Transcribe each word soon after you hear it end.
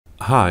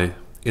Hi,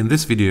 in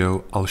this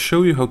video I'll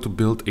show you how to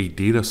build a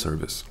data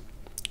service.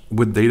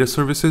 With data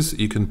services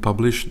you can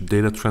publish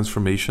data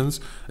transformations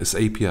as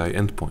API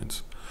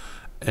endpoints.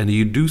 And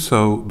you do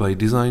so by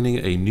designing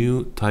a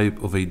new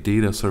type of a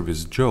data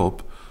service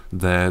job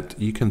that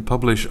you can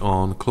publish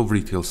on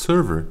CloverETL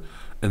Server,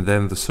 and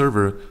then the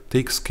server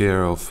takes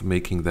care of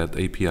making that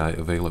API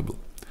available.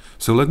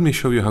 So let me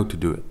show you how to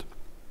do it.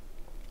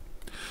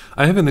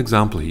 I have an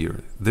example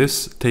here.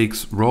 This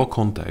takes raw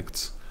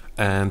contacts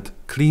and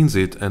cleans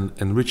it and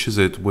enriches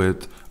it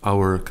with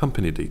our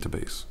company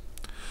database.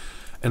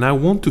 And I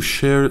want to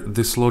share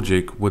this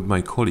logic with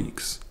my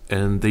colleagues,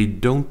 and they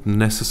don't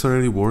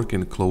necessarily work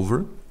in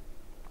Clover,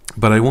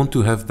 but I want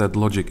to have that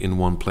logic in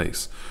one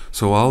place.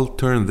 So I'll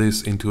turn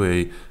this into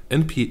an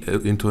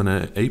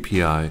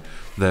API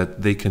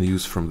that they can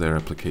use from their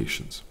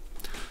applications.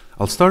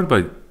 I'll start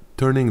by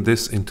turning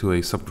this into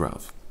a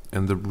subgraph.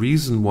 And the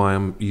reason why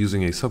I'm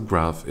using a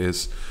subgraph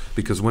is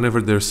because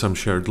whenever there's some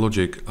shared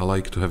logic, I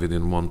like to have it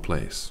in one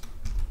place.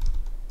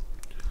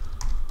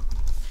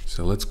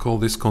 So let's call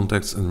this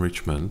context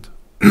enrichment.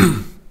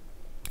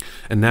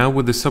 And now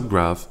with the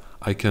subgraph,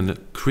 I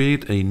can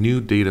create a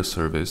new data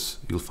service.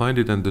 You'll find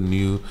it in the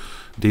new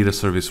data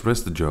service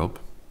REST job.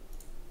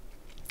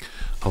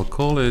 I'll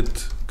call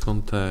it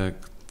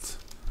context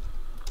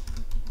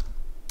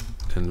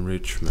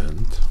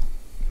enrichment.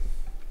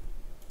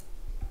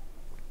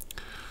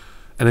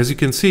 And as you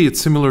can see,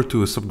 it's similar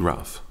to a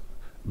subgraph,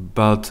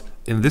 but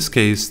in this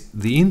case,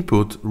 the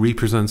input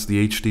represents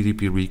the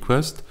HTTP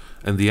request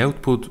and the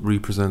output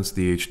represents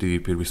the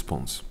HTTP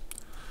response.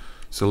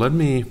 So let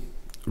me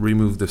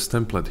remove this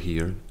template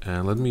here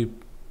and let me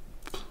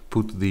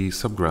put the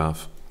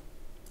subgraph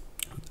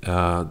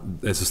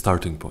as a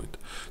starting point.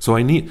 So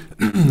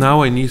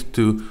now I need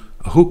to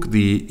hook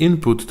the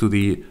input to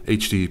the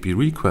HTTP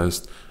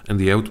request and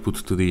the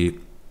output to the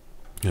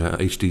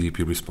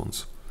HTTP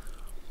response.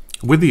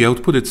 With the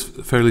output, it's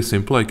fairly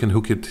simple. I can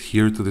hook it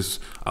here to this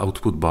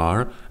output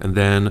bar, and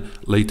then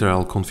later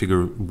I'll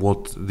configure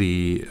what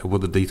the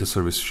data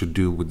service should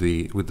do with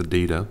the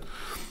data.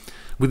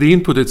 With the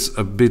input, it's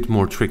a bit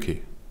more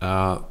tricky.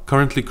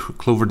 Currently,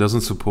 Clover doesn't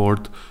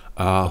support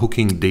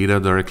hooking data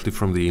directly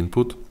from the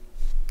input,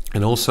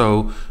 and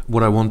also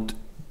what I want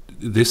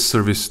this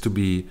service to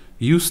be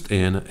used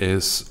in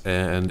is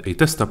a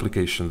test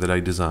application that I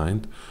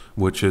designed,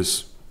 which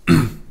is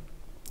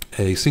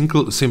a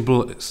simple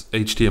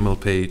HTML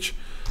page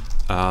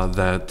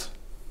that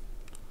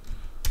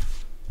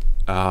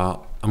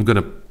I'm going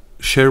to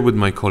share with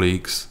my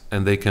colleagues,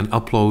 and they can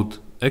upload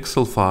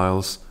Excel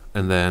files,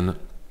 and then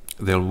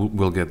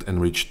will get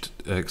enriched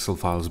Excel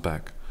files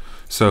back.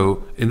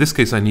 So in this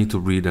case, I need to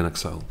read an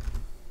Excel.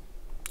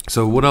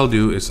 So what I'll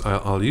do is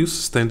I'll use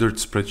standard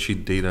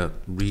spreadsheet data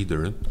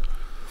reader,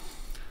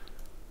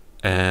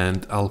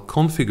 and I'll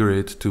configure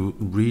it to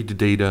read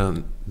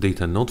data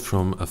not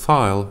from a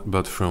file,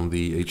 but from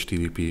the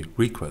HTTP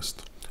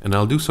request. And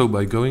I'll do so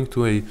by going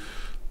to a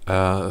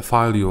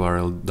file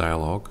URL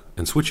dialog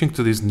and switching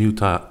to this new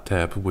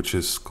tab, which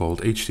is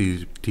called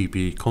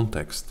HTTP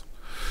context.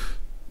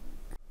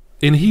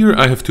 In here,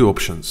 I have two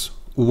options.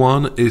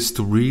 One is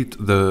to read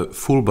the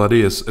full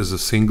body as a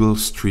single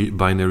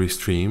binary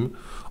stream,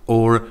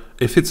 or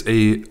if it's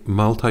a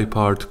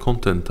multi-part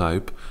content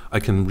type, I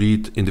can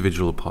read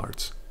individual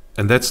parts.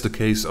 And that's the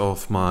case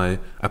of my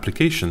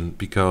application,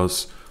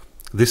 because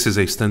this is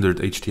a standard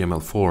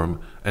HTML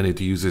form and it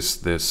uses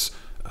this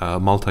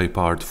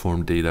multi-part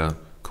form data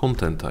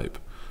content type.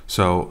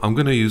 So I'm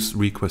going to use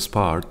request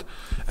part,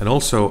 and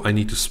also I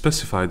need to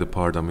specify the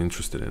part I'm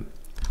interested in.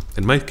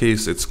 In my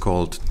case, it's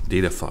called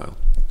data file.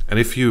 And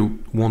if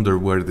you wonder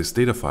where this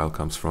data file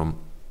comes from,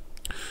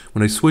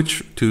 when I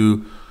switch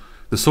to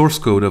the source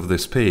code of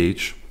this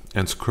page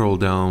and scroll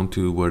down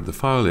to where the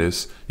file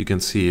is, you can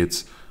see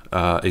it's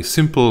a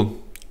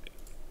simple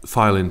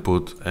file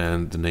input,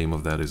 and the name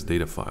of that is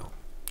data file.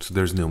 So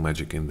there's no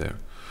magic in there.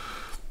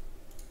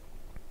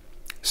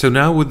 So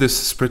now with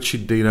this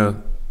spreadsheet data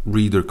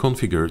reader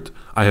configured,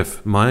 I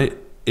have my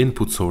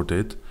input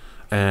sorted,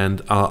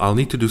 and I'll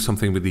need to do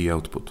something with the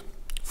output.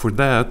 For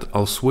that,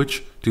 I'll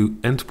switch to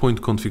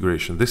Endpoint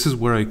Configuration. This is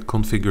where I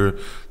configure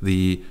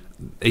the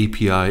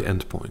API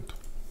endpoint.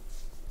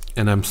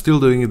 And I'm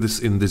still doing this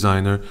in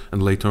Designer,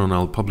 and later on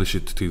I'll publish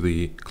it to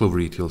the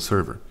CloverETL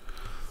server.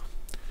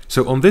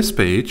 So on this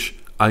page,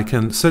 I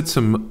can set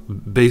some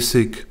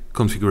basic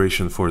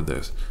configuration for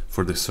this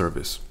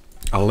service.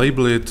 I'll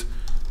label it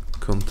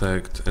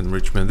context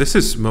enrichment. This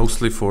is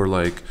mostly for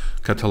like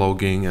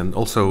cataloging, and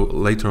also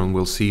later on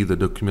we'll see the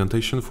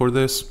documentation for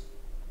this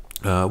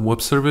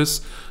web service,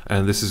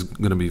 and this is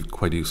going to be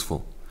quite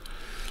useful.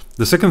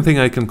 The second thing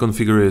I can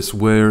configure is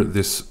where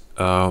this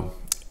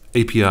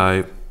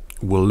API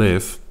will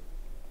live.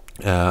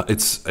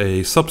 It's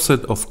a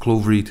subset of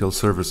CloverETL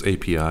Server's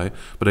API,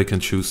 but I can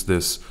choose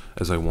this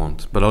as I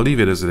want. But I'll leave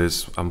it as it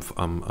is.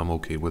 I'm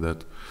okay with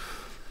it.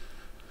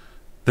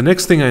 The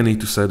next thing I need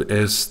to set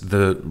is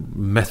the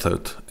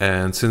method,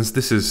 and since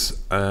this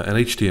is an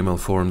HTML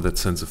form that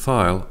sends a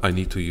file, I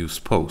need to use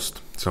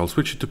post. So I'll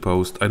switch it to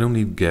post. I don't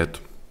need get.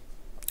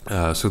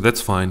 So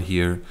that's fine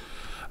here.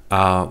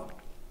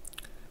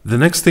 The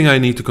next thing I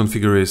need to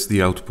configure is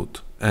the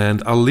output,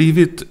 and I'll leave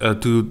it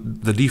to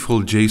the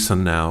default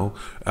JSON now.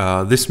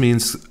 This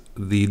means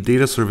the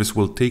data service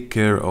will take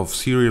care of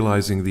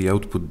serializing the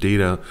output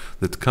data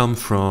that come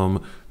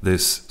from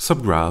this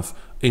subgraph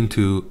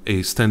into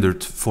a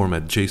standard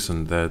format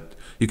JSON that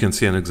you can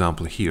see an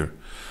example here.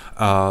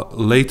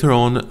 Later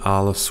on,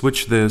 I'll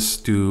switch this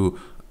to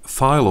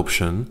file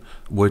option,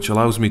 which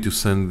allows me to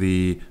send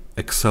the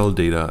Excel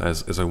data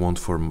as I want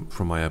from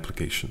my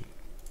application.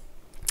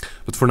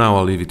 But for now,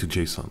 I'll leave it to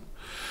JSON.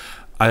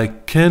 I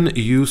can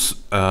use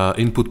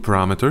input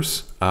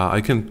parameters.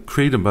 I can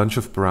create a bunch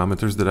of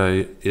parameters that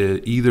I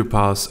either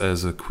pass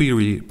as a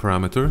query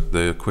parameter,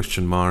 the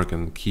question mark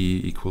and key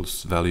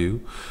equals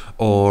value,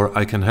 or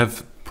I can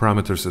have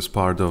parameters as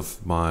part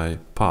of my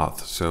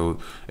path. So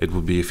it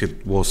would be, if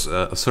it was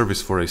a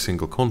service for a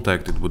single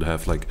contact, it would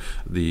have like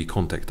the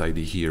contact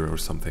ID here or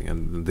something,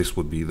 and this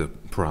would be the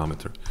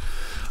parameter.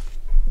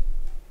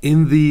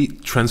 In the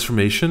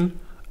transformation,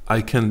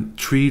 I can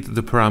treat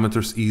the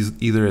parameters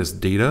either as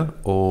data,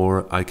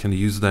 or I can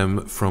use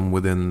them from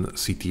within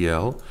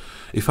CTL.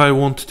 If I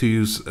want to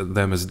use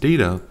them as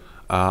data,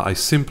 I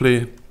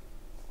simply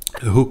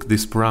hook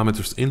this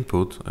parameters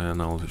input,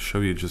 and I'll show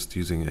you just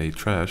using a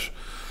trash.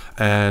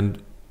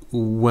 And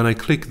when I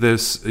click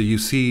this, you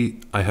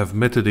see I have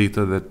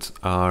metadata that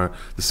are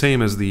the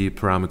same as the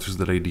parameters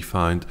that I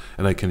defined,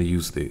 and I can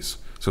use these.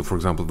 So for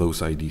example,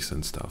 those IDs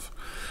and stuff.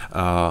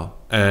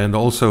 And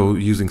also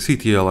using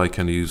CTL, I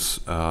can use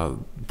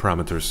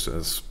parameters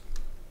as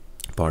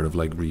part of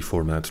like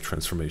reformat,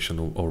 transformation,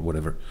 or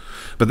whatever.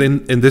 But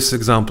in this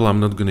example,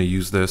 I'm not going to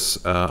use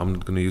this. I'm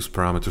not going to use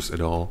parameters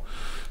at all.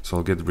 So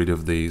I'll get rid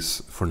of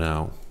these for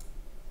now.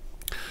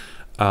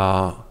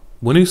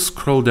 When you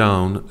scroll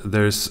down,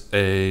 there's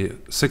a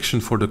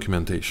section for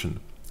documentation.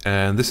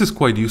 And this is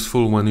quite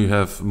useful when you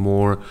have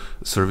more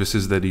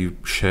services that you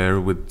share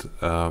with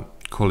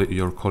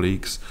your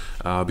colleagues,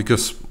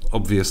 because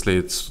obviously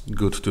it's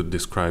good to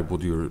describe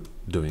what you're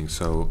doing.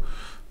 So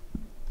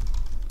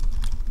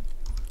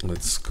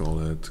let's call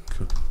it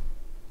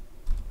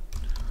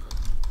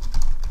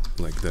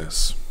like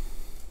this.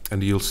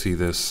 And you'll see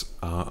this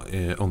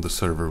on the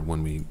server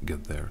when we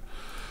get there.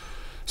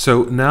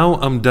 So now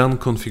I'm done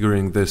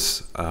configuring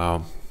this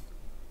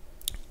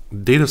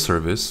data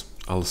service.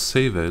 I'll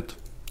save it.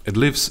 It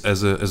lives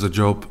as a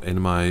job in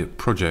my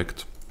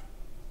project,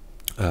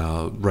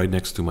 right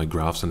next to my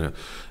graphs and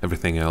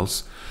everything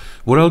else.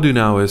 What I'll do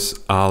now is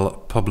I'll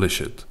publish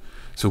it.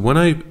 So when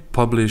I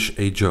publish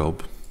a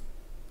job,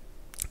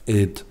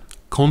 it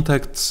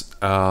contacts,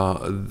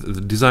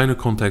 the designer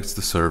contacts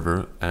the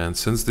server and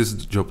sends this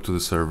job to the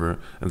server,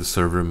 and the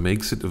server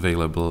makes it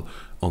available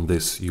on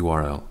this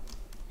URL.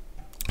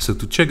 So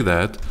to check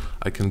that,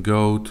 I can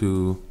go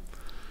to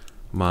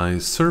my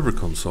server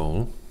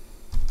console,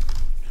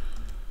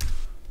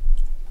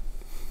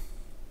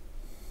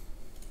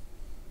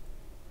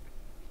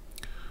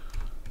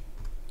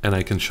 and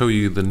I can show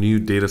you the new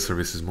data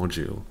services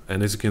module.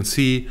 And as you can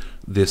see,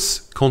 this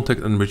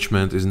contact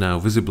enrichment is now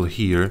visible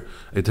here.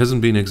 It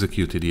hasn't been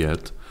executed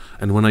yet.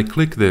 And when I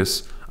click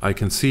this, I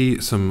can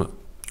see some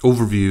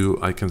overview.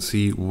 I can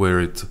see where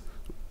it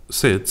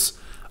sits.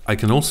 I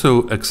can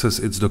also access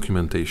its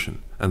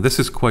documentation. And this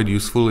is quite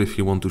useful if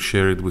you want to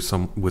share it with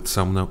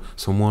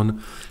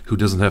someone who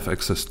doesn't have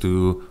access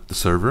to the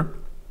server.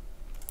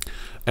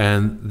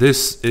 And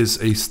this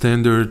is a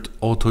standard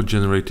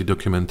auto-generated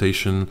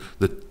documentation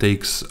that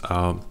takes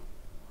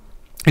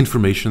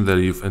information that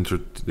you've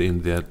entered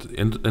in that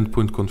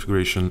endpoint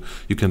configuration.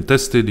 You can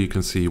test it, you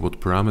can see what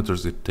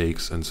parameters it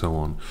takes, and so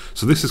on.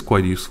 So this is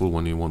quite useful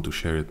when you want to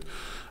share it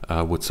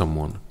with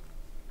someone.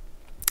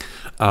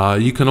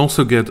 You can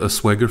also get a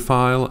Swagger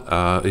file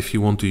if you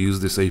want to use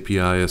this API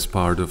as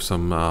part of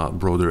some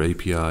broader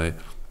API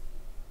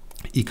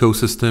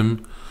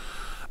ecosystem.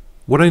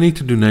 What I need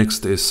to do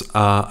next is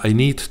I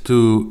need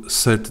to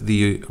set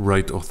the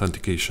right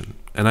authentication.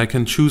 And I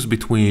can choose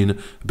between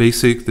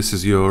basic, this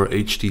is your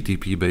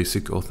HTTP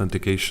basic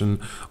authentication,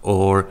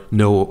 or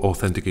no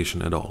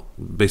authentication at all,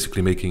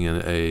 basically making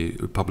a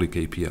public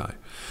API,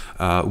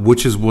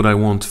 which is what I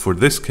want for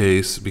this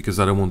case, because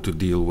I don't want to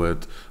deal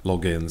with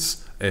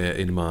logins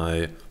in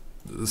my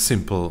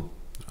simple,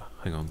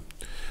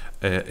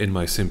 in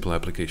my simple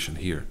application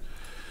here.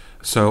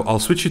 So I'll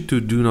switch it to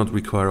do not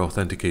require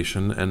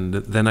authentication, and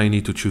then I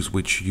need to choose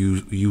which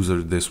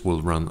user this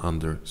will run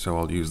under. So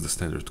I'll use the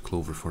standard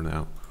Clover for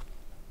now.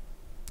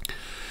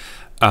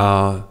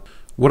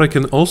 What I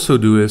can also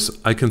do is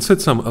I can set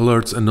some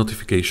alerts and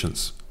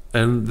notifications,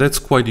 and that's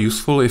quite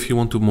useful if you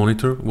want to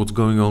monitor what's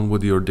going on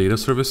with your data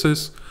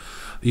services.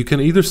 You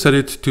can either set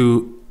it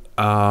to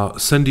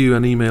send you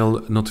an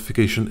email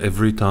notification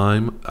every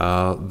time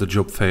the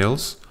job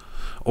fails,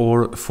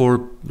 or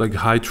for like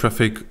high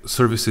traffic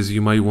services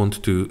you might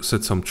want to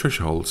set some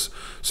thresholds.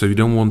 So you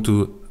don't want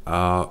to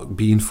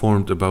be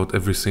informed about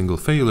every single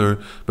failure,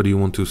 but you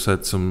want to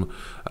set some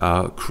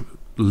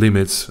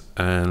limits,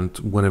 and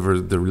whenever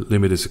the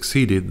limit is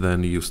exceeded,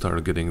 then you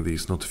start getting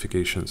these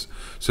notifications.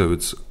 So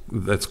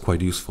that's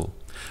quite useful.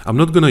 I'm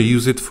not going to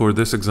use it for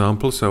this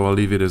example, so I'll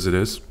leave it as it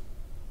is.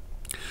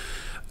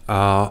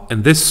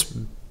 And this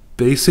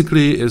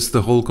basically is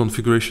the whole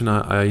configuration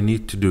I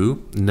need to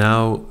do.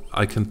 Now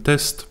I can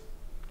test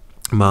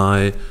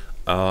my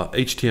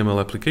HTML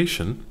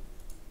application.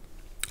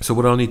 So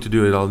what I'll need to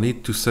do is I'll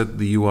need to set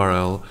the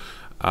URL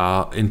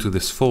into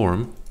this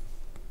form.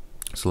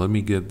 So let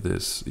me get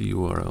this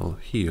URL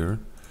here,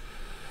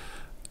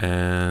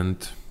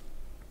 and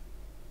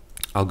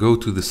I'll go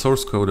to the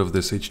source code of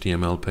this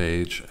HTML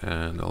page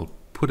and I'll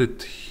put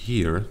it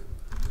here.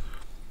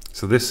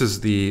 So this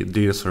is the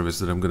data service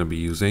that I'm going to be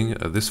using.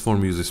 This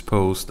form uses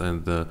post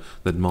and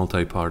that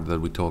multi-part that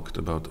we talked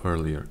about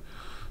earlier.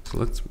 So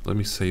let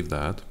me save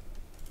that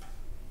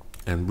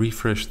and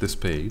refresh this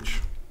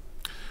page,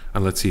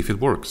 and let's see if it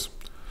works.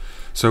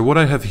 So what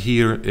I have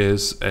here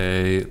is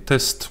a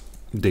test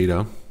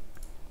data.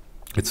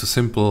 It's a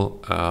simple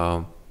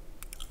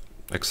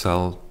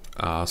Excel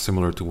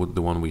similar to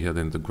the one we had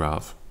in the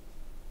graph.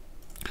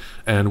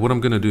 And what I'm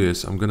going to do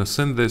is I'm going to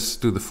send this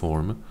to the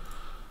form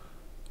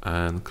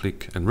and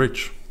click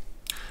Enrich.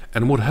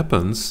 And what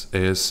happens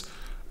is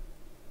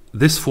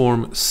this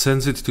form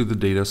sends it to the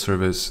data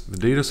service. The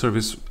data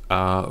service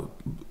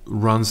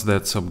runs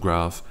that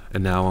subgraph,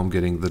 and now I'm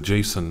getting the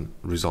JSON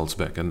results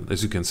back. And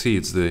as you can see,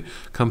 it's the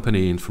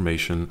company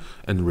information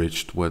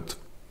enriched with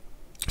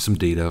some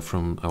data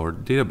from our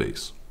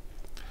database.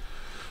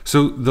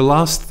 So the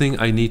last thing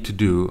I need to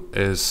do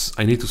is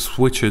I need to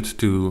switch it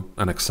to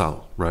an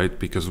Excel, right?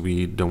 Because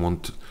we don't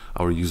want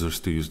our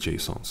users to use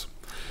JSONs.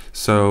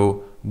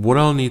 So what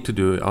I'll need to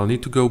do, I'll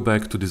need to go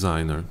back to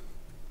Designer,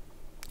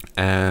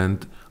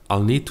 and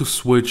I'll need to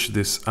switch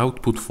this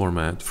output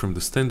format from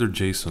the standard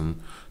JSON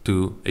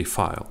to a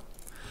file.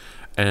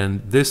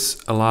 And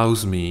this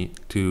allows me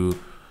to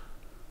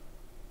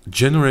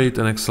generate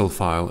an Excel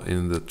file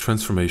in the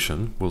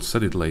transformation. We'll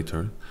set it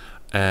later.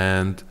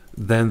 And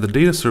then the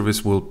data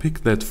service will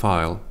pick that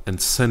file and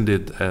send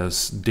it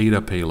as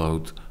data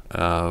payload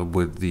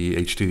with the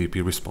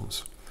HTTP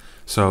response.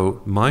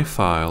 So my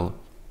file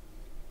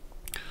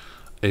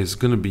is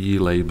going to be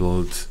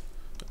labeled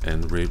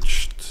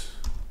enriched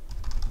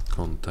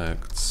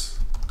contacts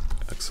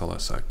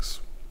XLSX.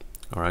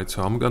 All right,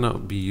 so I'm going to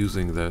be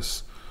using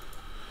this.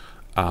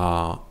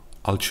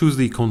 I'll choose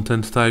the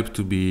content type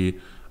to be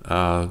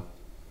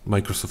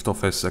Microsoft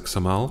Office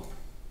XML.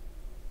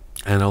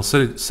 And I'll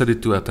set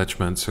it to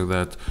attachment so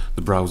that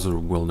the browser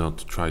will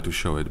not try to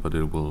show it, but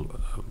it will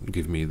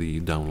give me the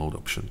download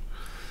option.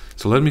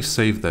 So let me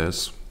save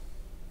this.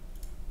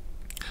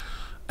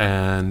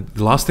 And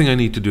the last thing I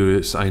need to do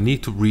is I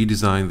need to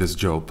redesign this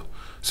job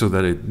so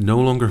that it no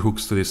longer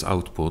hooks to this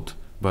output,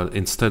 but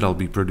instead I'll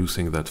be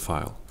producing that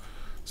file.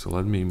 So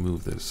let me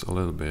move this a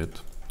little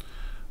bit.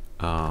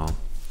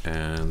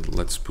 And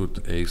let's put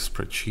a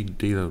spreadsheet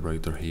data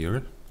writer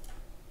here.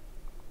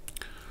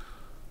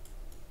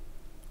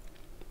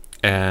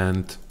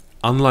 And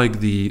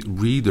unlike the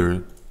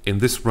reader, in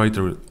this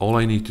writer, all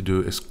I need to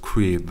do is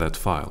create that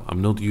file.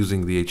 I'm not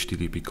using the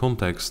HTTP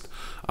context,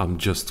 I'm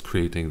just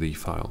creating the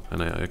file.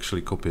 And I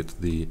actually copied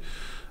the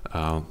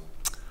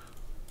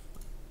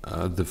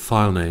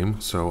file name,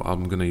 so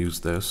I'm gonna use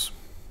this.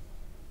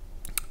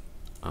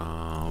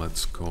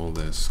 Let's call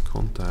this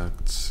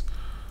contacts,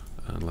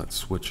 and let's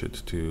switch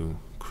it to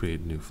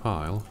create new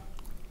file.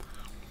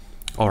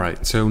 All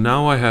right, so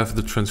now I have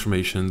the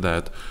transformation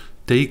that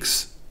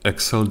takes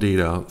Excel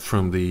data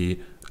from the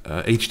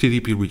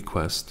HTTP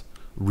request,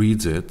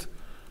 reads it,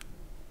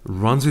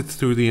 runs it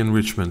through the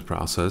enrichment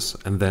process,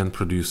 and then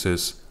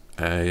produces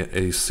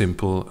a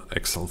simple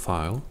Excel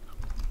file.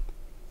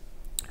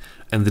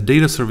 And the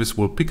data service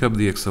will pick up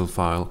the Excel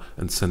file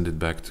and send it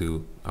back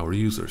to our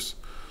users.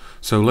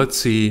 So let's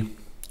see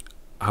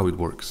how it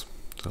works.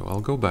 So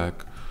I'll go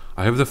back.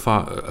 I have the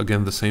file,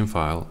 again the same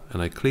file, and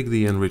I click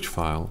the Enrich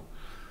File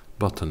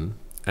button,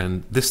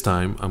 and this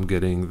time I'm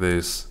getting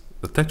this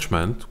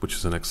attachment, which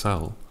is an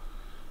Excel,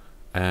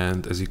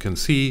 and as you can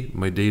see,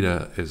 my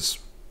data is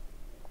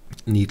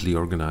neatly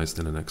organized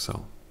in an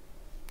Excel.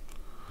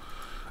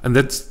 And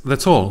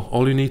that's all.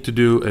 All you need to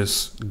do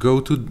is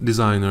go to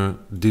Designer,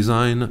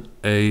 design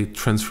a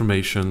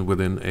transformation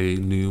within a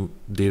new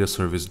data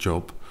service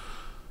job,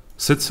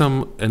 set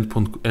some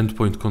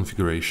endpoint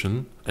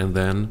configuration, and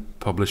then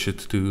publish it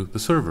to the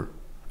server.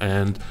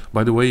 And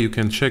by the way, you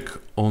can check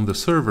on the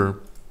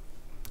server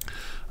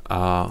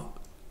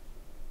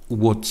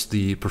what's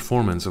the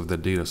performance of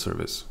that data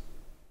service.